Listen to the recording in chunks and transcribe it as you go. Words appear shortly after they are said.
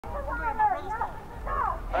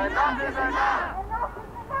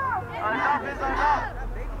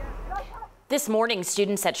This morning,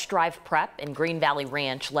 students at Strive Prep in Green Valley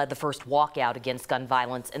Ranch led the first walkout against gun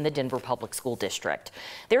violence in the Denver Public School District.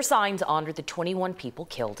 Their signs honored the 21 people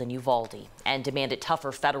killed in Uvalde and demanded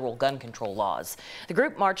tougher federal gun control laws. The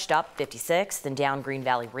group marched up 56th and down Green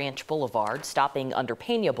Valley Ranch Boulevard, stopping under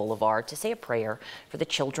Pena Boulevard to say a prayer for the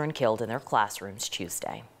children killed in their classrooms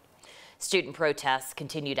Tuesday. Student protests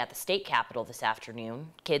continued at the state capitol this afternoon.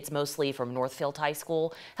 Kids, mostly from Northfield High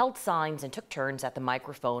School, held signs and took turns at the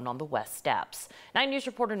microphone on the west steps. 9 News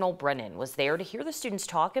reporter Noel Brennan was there to hear the students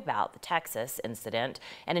talk about the Texas incident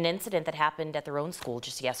and an incident that happened at their own school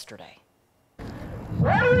just yesterday.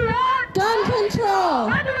 What do we want? Gun control!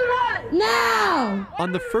 When do we want it? Now!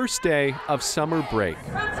 On the first day of summer break,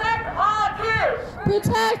 Protect our kids!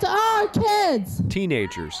 Protect our kids!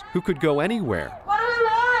 teenagers who could go anywhere What do we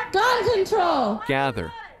want? Gun control!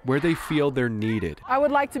 gather where they feel they're needed. I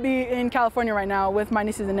would like to be in California right now with my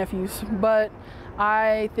nieces and nephews, but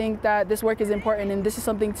I think that this work is important and this is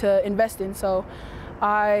something to invest in, so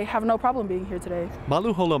I have no problem being here today.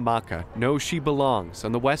 Maluhola Maka knows she belongs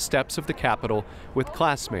on the west steps of the Capitol with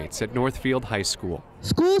classmates at Northfield High School.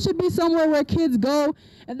 School should be somewhere where kids go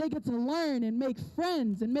and they get to learn and make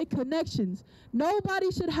friends and make connections.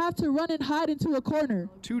 Nobody should have to run and hide into a corner.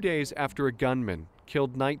 2 days after a gunman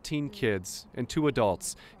killed 19 kids and 2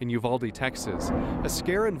 adults in Uvalde, Texas, a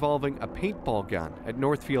scare involving a paintball gun at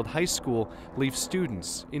Northfield High School leaves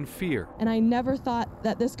students in fear. And I never thought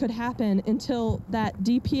that this could happen until that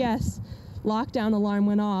DPS lockdown alarm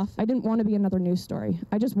went off. I didn't want to be another news story.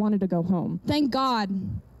 I just wanted to go home. Thank God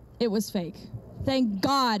it was fake. Thank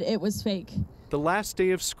God it was fake. The last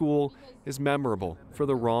day of school is memorable for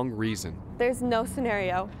the wrong reason. There's no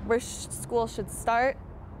scenario where school should start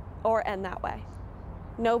or end that way.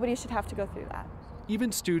 Nobody should have to go through that.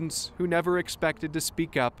 Even students who never expected to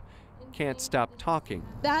speak up can't stop talking.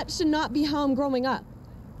 That should not be how I'm growing up.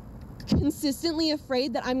 Consistently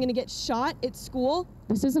afraid that I'm going to get shot at school.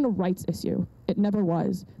 This isn't a rights issue. It never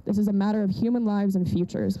was. This is a matter of human lives and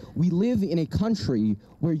futures. We live in a country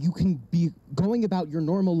where you can be going about your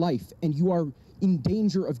normal life and you are in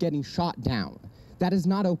danger of getting shot down. That is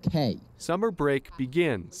not okay. Summer break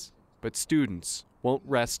begins, but students won't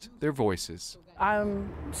rest their voices.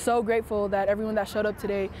 I'm so grateful that everyone that showed up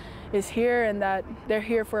today is here and that they're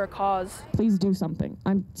here for a cause. Please do something.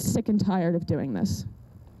 I'm sick and tired of doing this.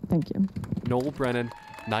 Thank you. Noel Brennan,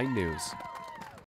 9 News.